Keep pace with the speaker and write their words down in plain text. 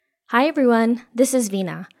Hi everyone, this is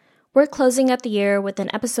Vina. We're closing out the year with an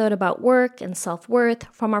episode about work and self-worth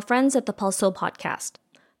from our friends at the Pulso Podcast.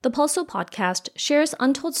 The Pulso Podcast shares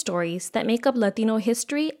untold stories that make up Latino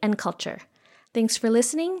history and culture. Thanks for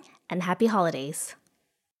listening and happy holidays.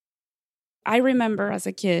 I remember as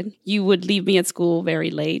a kid, you would leave me at school very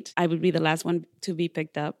late. I would be the last one to be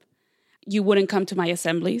picked up. You wouldn't come to my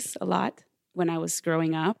assemblies a lot when I was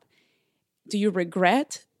growing up. Do you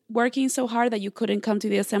regret working so hard that you couldn't come to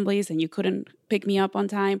the assemblies and you couldn't pick me up on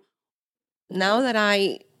time? Now that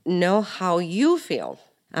I know how you feel,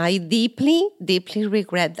 I deeply, deeply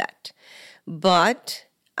regret that. But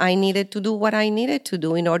I needed to do what I needed to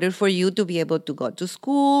do in order for you to be able to go to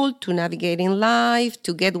school, to navigate in life,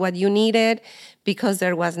 to get what you needed, because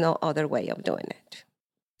there was no other way of doing it.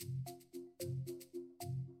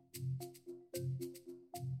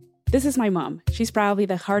 This is my mom. She's probably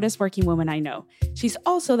the hardest working woman I know. She's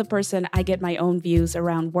also the person I get my own views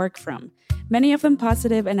around work from. Many of them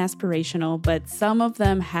positive and aspirational, but some of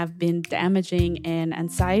them have been damaging and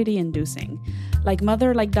anxiety-inducing. Like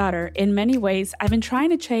mother, like daughter, in many ways, I've been trying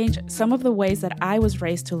to change some of the ways that I was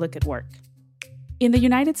raised to look at work. In the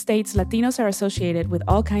United States, Latinos are associated with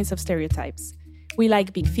all kinds of stereotypes. We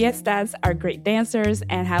like big fiestas, are great dancers,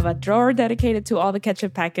 and have a drawer dedicated to all the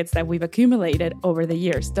ketchup packets that we've accumulated over the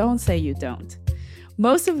years. Don't say you don't.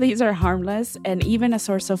 Most of these are harmless and even a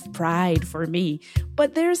source of pride for me.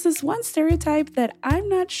 But there's this one stereotype that I'm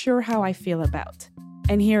not sure how I feel about.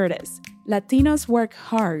 And here it is. Latinos work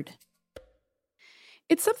hard.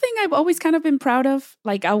 It's something I've always kind of been proud of,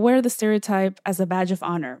 like I'll wear the stereotype as a badge of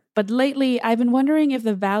honor. But lately, I've been wondering if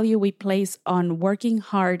the value we place on working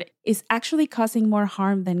hard is actually causing more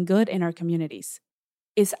harm than good in our communities.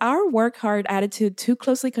 Is our work hard attitude too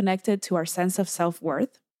closely connected to our sense of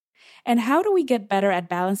self-worth? And how do we get better at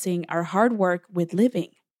balancing our hard work with living?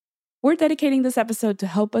 We're dedicating this episode to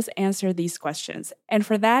help us answer these questions. And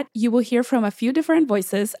for that, you will hear from a few different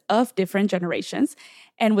voices of different generations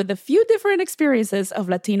and with a few different experiences of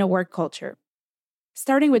Latino work culture.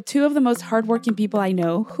 Starting with two of the most hardworking people I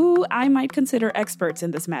know, who I might consider experts in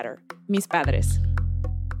this matter, mis padres.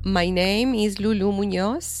 My name is Lulu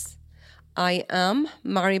Munoz. I am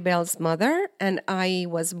Maribel's mother, and I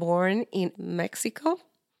was born in Mexico.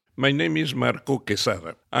 My name is Marco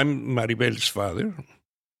Quesada. I'm Maribel's father.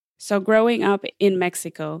 So growing up in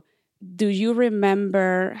Mexico, do you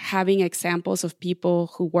remember having examples of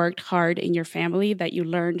people who worked hard in your family that you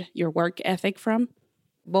learned your work ethic from?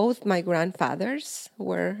 Both my grandfathers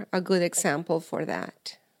were a good example for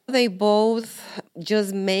that. They both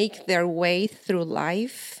just make their way through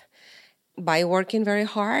life by working very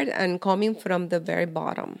hard and coming from the very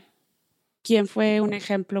bottom. ¿Quién fue un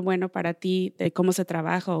ejemplo bueno para ti de cómo se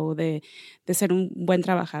trabaja o de ser un buen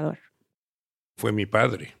trabajador? Fue mi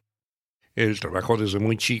padre. Él trabajó desde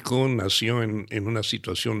muy chico, nació en una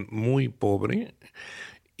situación muy pobre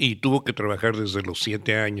y tuvo que trabajar desde los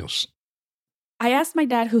 7 años. I asked my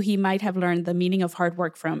dad who he might have learned the meaning of hard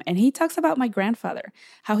work from, and he talks about my grandfather,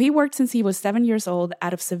 how he worked since he was 7 years old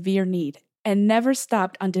out of severe need and never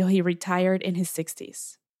stopped until he retired in his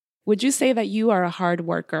 60s. Would you say that you are a hard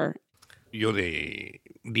worker? Yo de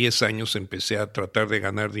 10 años empecé a tratar de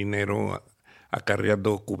ganar dinero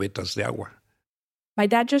acarreando cubetas de agua. My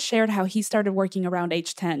dad just shared how he started working around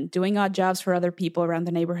age 10, doing odd jobs for other people around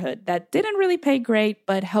the neighborhood that didn't really pay great,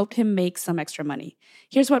 but helped him make some extra money.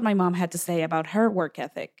 Here's what my mom had to say about her work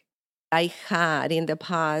ethic. I had in the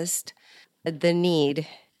past the need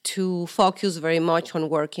to focus very much on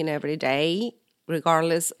working every day,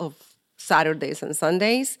 regardless of Saturdays and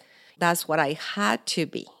Sundays. That's what I had to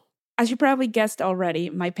be. As you probably guessed already,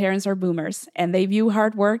 my parents are boomers, and they view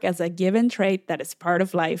hard work as a given trait that is part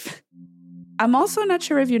of life. I'm also not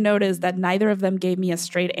sure if you noticed that neither of them gave me a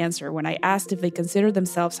straight answer when I asked if they considered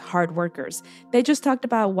themselves hard workers. They just talked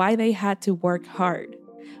about why they had to work hard.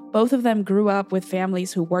 Both of them grew up with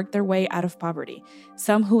families who worked their way out of poverty,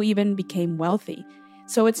 some who even became wealthy.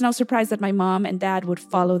 So it's no surprise that my mom and dad would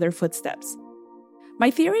follow their footsteps.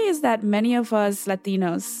 My theory is that many of us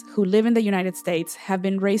Latinos who live in the United States have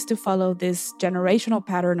been raised to follow this generational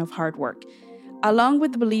pattern of hard work, along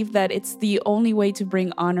with the belief that it's the only way to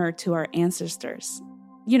bring honor to our ancestors.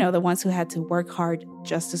 You know, the ones who had to work hard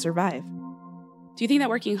just to survive. Do you think that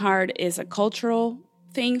working hard is a cultural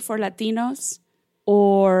thing for Latinos,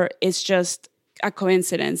 or it's just a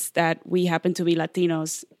coincidence that we happen to be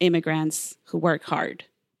Latinos immigrants who work hard?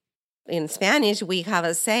 In Spanish, we have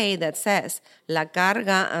a say that says, la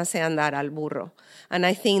carga hace andar al burro. And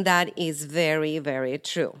I think that is very, very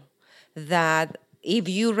true. That if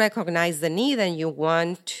you recognize the need and you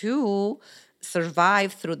want to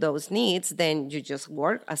survive through those needs, then you just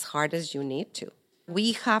work as hard as you need to.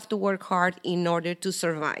 We have to work hard in order to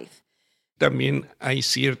survive. También hay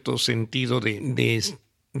cierto sentido de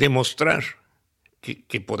demostrar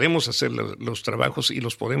que podemos hacer los trabajos y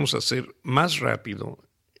los podemos hacer más rápido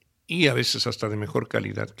y a veces hasta de mejor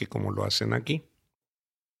calidad que como lo hacen aquí.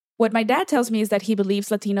 What my dad tells me is that he believes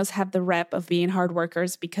Latinos have the rep of being hard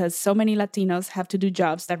workers because so many Latinos have to do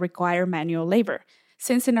jobs that require manual labor.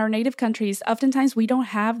 Since in our native countries, oftentimes we don't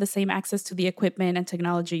have the same access to the equipment and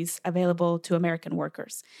technologies available to American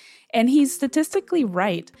workers. And he's statistically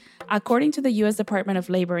right. According to the U.S. Department of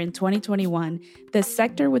Labor in 2021, the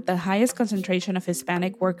sector with the highest concentration of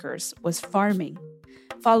Hispanic workers was farming,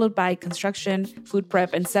 followed by construction, food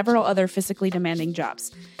prep, and several other physically demanding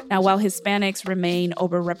jobs. Now, while Hispanics remain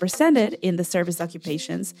overrepresented in the service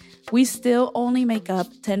occupations, we still only make up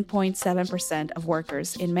 10.7% of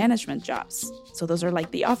workers in management jobs. So those are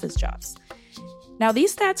like the office jobs. Now,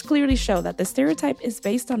 these stats clearly show that the stereotype is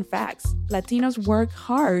based on facts. Latinos work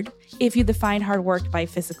hard if you define hard work by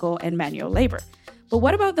physical and manual labor. But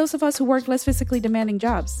what about those of us who work less physically demanding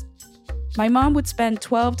jobs? My mom would spend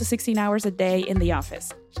 12 to 16 hours a day in the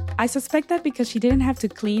office. I suspect that because she didn't have to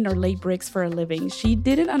clean or lay bricks for a living, she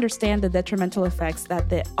didn't understand the detrimental effects that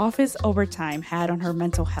the office overtime had on her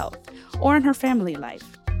mental health or on her family life.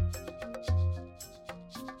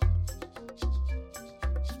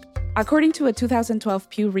 According to a 2012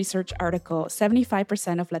 Pew Research article,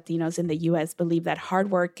 75% of Latinos in the U.S. believe that hard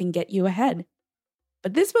work can get you ahead.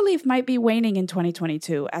 But this belief might be waning in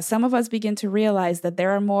 2022 as some of us begin to realize that there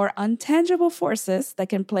are more untangible forces that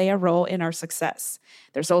can play a role in our success.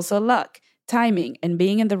 There's also luck, timing, and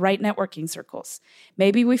being in the right networking circles.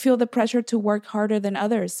 Maybe we feel the pressure to work harder than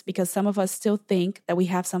others because some of us still think that we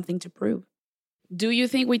have something to prove. Do you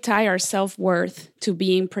think we tie our self-worth to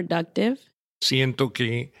being productive? Siento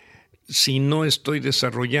que si no estoy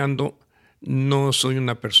desarrollando, no soy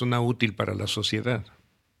una persona útil para la sociedad.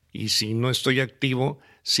 Y si no estoy activo,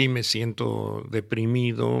 sí me siento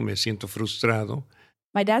deprimido, me siento frustrado.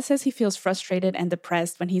 My dad says he feels frustrated and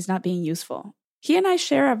depressed when he's not being useful. He and I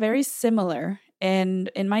share a very similar and,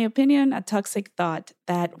 in my opinion, a toxic thought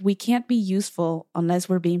that we can't be useful unless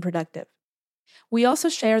we're being productive. We also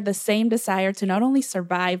share the same desire to not only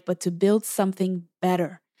survive, but to build something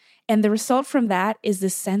better. And the result from that is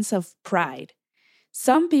this sense of pride.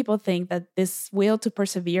 Some people think that this will to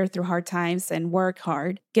persevere through hard times and work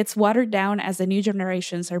hard gets watered down as the new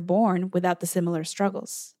generations are born without the similar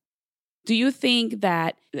struggles. Do you think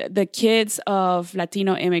that the kids of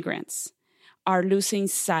Latino immigrants are losing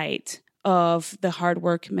sight of the hard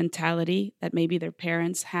work mentality that maybe their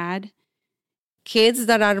parents had? Kids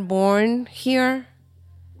that are born here,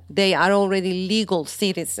 they are already legal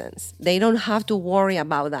citizens. They don't have to worry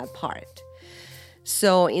about that part.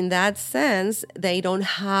 So in that sense, they don't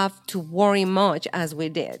have to worry much as we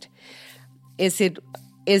did. Is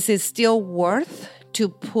it still worth to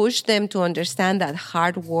push them to understand that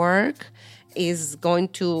hard work is going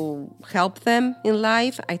to help them in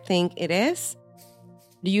life? I think it is.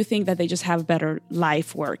 Do you think that they just have better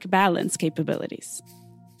life-work balance capabilities?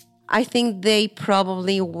 I think they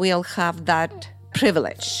probably will have that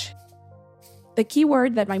privilege. The key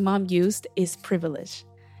word that my mom used is privilege.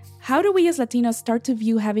 How do we as Latinos start to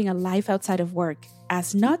view having a life outside of work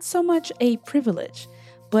as not so much a privilege,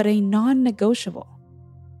 but a non-negotiable?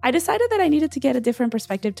 I decided that I needed to get a different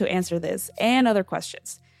perspective to answer this and other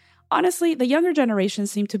questions. Honestly, the younger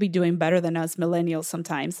generations seem to be doing better than us millennials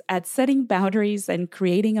sometimes at setting boundaries and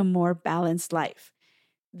creating a more balanced life.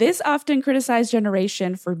 This often criticized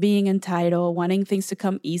generation for being entitled, wanting things to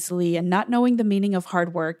come easily, and not knowing the meaning of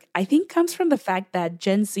hard work, I think comes from the fact that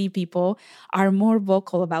Gen Z people are more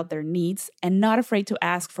vocal about their needs and not afraid to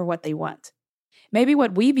ask for what they want. Maybe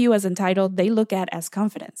what we view as entitled, they look at as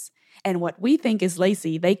confidence. And what we think is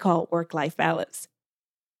lazy, they call work-life balance.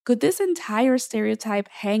 Could this entire stereotype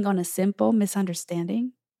hang on a simple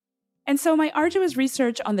misunderstanding? And so my arduous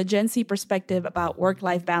research on the Gen Z perspective about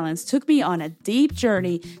work-life balance took me on a deep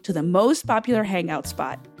journey to the most popular hangout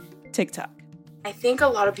spot, TikTok. I think a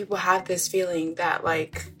lot of people have this feeling that,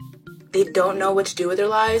 like, they don't know what to do with their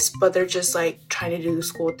lives, but they're just, like, trying to do the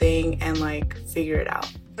school thing and, like, figure it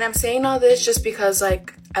out. And I'm saying all this just because,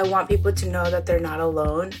 like, I want people to know that they're not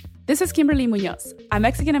alone. This is Kimberly Munoz, a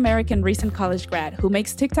Mexican-American recent college grad who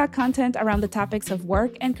makes TikTok content around the topics of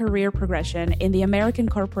work and career progression in the American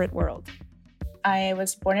corporate world. I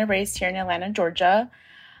was born and raised here in Atlanta, Georgia.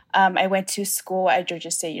 I went to school at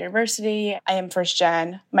Georgia State University. I am first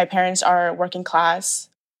gen. My parents are working class.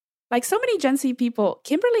 Like so many Gen Z people,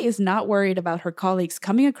 Kimberly is not worried about her colleagues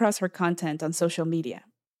coming across her content on social media.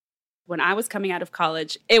 When I was coming out of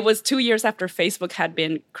college, it was 2 years after Facebook had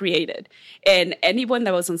been created. And anyone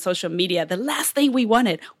that was on social media, the last thing we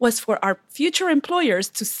wanted was for our future employers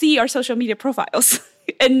to see our social media profiles.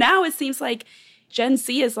 And now it seems like Gen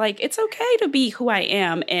Z is like, it's okay to be who I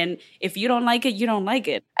am. And if you don't like it, you don't like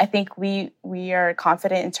it. I think we are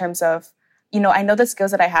confident in terms of, I know the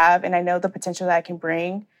skills that I have and I know the potential that I can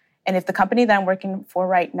bring. And if the company that I'm working for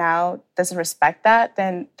right now doesn't respect that,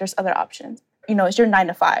 then there's other options. It's your 9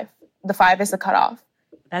 to 5. The 5 is the cutoff.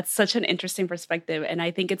 That's such an interesting perspective. And I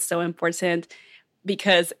think it's so important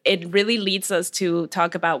because it really leads us to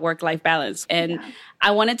talk about work-life balance. And I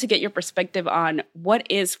wanted to get your perspective on what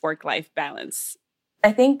is work-life balance?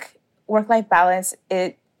 I think work-life balance,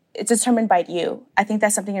 it's determined by you. I think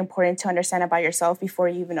that's something important to understand about yourself before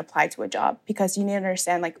you even apply to a job, because you need to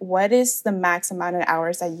understand, what is the max amount of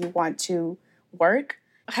hours that you want to work.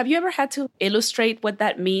 Have you ever had to illustrate what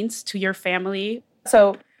that means to your family?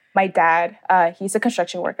 So my dad, he's a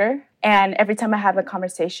construction worker. And every time I have a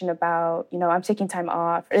conversation about, I'm taking time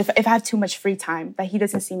off, if I have too much free time, that he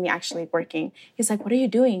doesn't see me actually working, he's like, what are you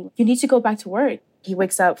doing? You need to go back to work. He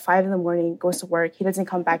wakes up 5 a.m, goes to work. He doesn't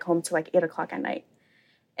come back home till 8 o'clock at night.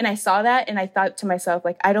 And I saw that and I thought to myself,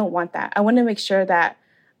 I don't want that. I want to make sure that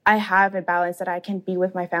I have a balance, that I can be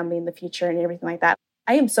with my family in the future and everything like that.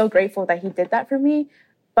 I am so grateful that he did that for me.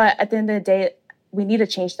 But at the end of the day, we need to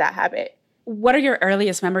change that habit. What are your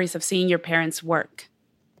earliest memories of seeing your parents work?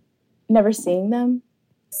 Never seeing them.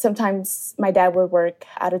 Sometimes my dad would work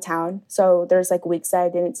out of town. So there's weeks that I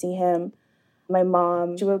didn't see him. My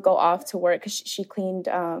mom, she would go off to work because she cleaned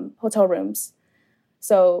hotel rooms.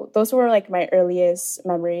 So those were my earliest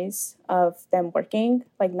memories of them working,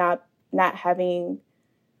 not having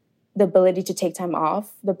the ability to take time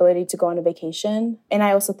off, the ability to go on a vacation. And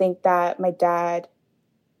I also think that my dad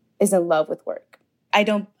is in love with work. I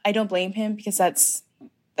don't blame him, because that's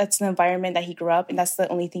the environment that he grew up, and that's the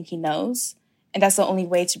only thing he knows. And that's the only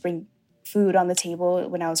way to bring food on the table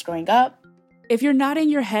when I was growing up. If you're nodding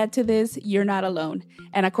your head to this, you're not alone.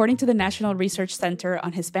 And according to the National Research Center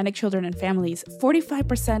on Hispanic Children and Families,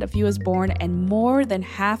 45% of U.S.-born and more than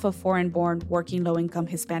half of foreign-born working low-income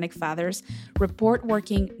Hispanic fathers report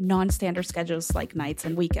working non-standard schedules like nights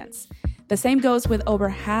and weekends. The same goes with over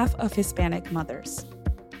half of Hispanic mothers.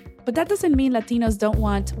 But that doesn't mean Latinos don't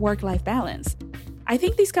want work-life balance. I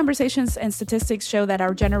think these conversations and statistics show that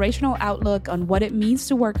our generational outlook on what it means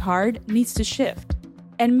to work hard needs to shift.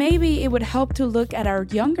 And maybe it would help to look at our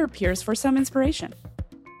younger peers for some inspiration.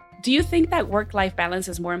 Do you think that work-life balance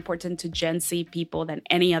is more important to Gen Z people than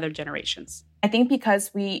any other generations? I think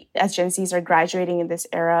because we, as Gen Zs, are graduating in this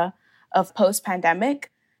era of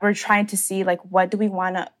post-pandemic, we're trying to see, what do we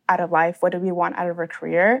want out of life? What do we want out of our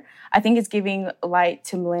career? I think it's giving light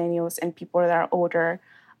to millennials and people that are older,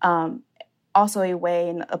 also a way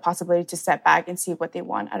and a possibility to step back and see what they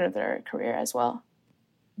want out of their career as well.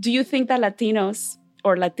 Do you think that Latinos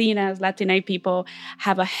or Latinas, Latina people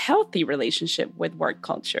have a healthy relationship with work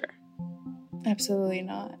culture? Absolutely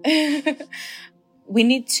not. We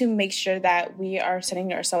need to make sure that we are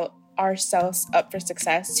setting ourselves up for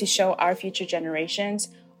success to show our future generations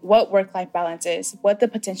what work-life balance is, what the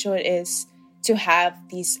potential it is to have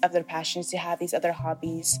these other passions, to have these other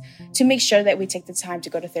hobbies, to make sure that we take the time to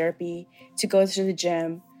go to therapy, to go to the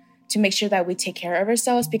gym, to make sure that we take care of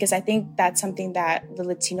ourselves, because I think that's something that the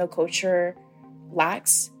Latino culture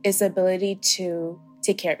lacks, is the ability to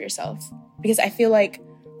take care of yourself. Because I feel like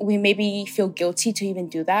we maybe feel guilty to even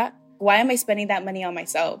do that. Why am I spending that money on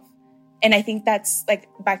myself? And I think that's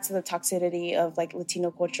back to the toxicity of Latino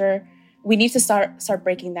culture. We need to start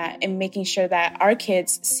breaking that and making sure that our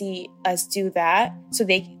kids see us do that, so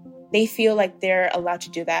they feel like they're allowed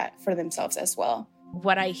to do that for themselves as well.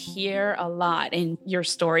 What I hear a lot in your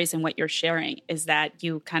stories and what you're sharing is that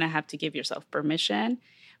you kind of have to give yourself permission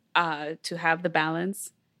to have the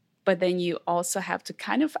balance, but then you also have to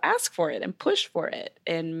kind of ask for it and push for it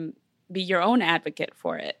and be your own advocate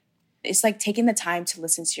for it. It's taking the time to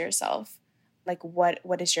listen to yourself.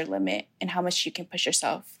 What is your limit and how much you can push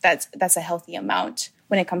yourself? That's a healthy amount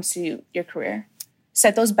when it comes to your career.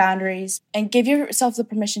 Set those boundaries and give yourself the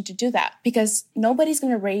permission to do that, because nobody's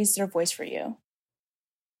going to raise their voice for you.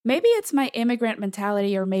 Maybe it's my immigrant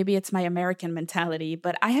mentality, or maybe it's my American mentality,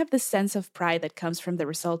 but I have this sense of pride that comes from the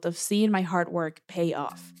result of seeing my hard work pay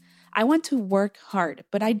off. I want to work hard,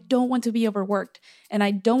 but I don't want to be overworked, and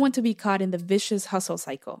I don't want to be caught in the vicious hustle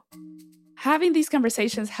cycle. Having these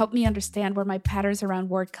conversations help me understand where my patterns around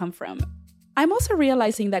work come from. I'm also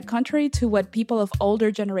realizing that contrary to what people of older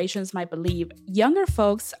generations might believe, younger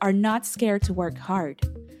folks are not scared to work hard.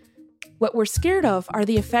 What we're scared of are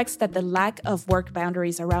the effects that the lack of work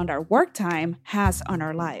boundaries around our work time has on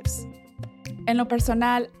our lives. En lo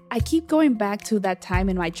personal, I keep going back to that time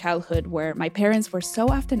in my childhood where my parents were so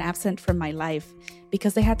often absent from my life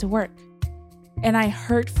because they had to work. And I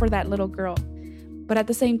hurt for that little girl. But at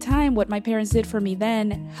the same time, what my parents did for me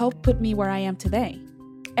then helped put me where I am today.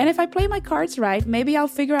 And if I play my cards right, maybe I'll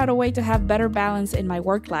figure out a way to have better balance in my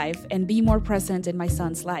work life and be more present in my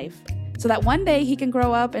son's life, so that one day he can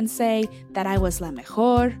grow up and say that I was la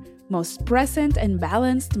mejor, most present and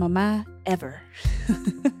balanced mamá ever.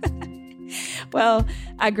 Well,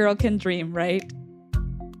 a girl can dream, right?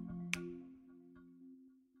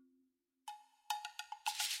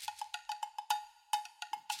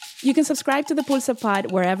 You can subscribe to the Pulso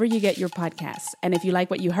Pod wherever you get your podcasts. And if you like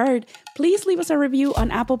what you heard, please leave us a review on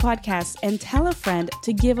Apple Podcasts and tell a friend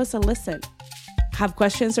to give us a listen. Have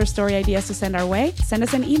questions or story ideas to send our way? Send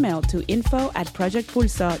us an email to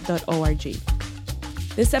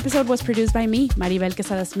info@projectpulso.org. This episode was produced by me, Maribel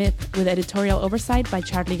Quesada-Smith, with editorial oversight by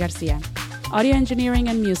Charlie Garcia. Audio engineering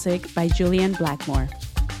and music by Julian Blackmore.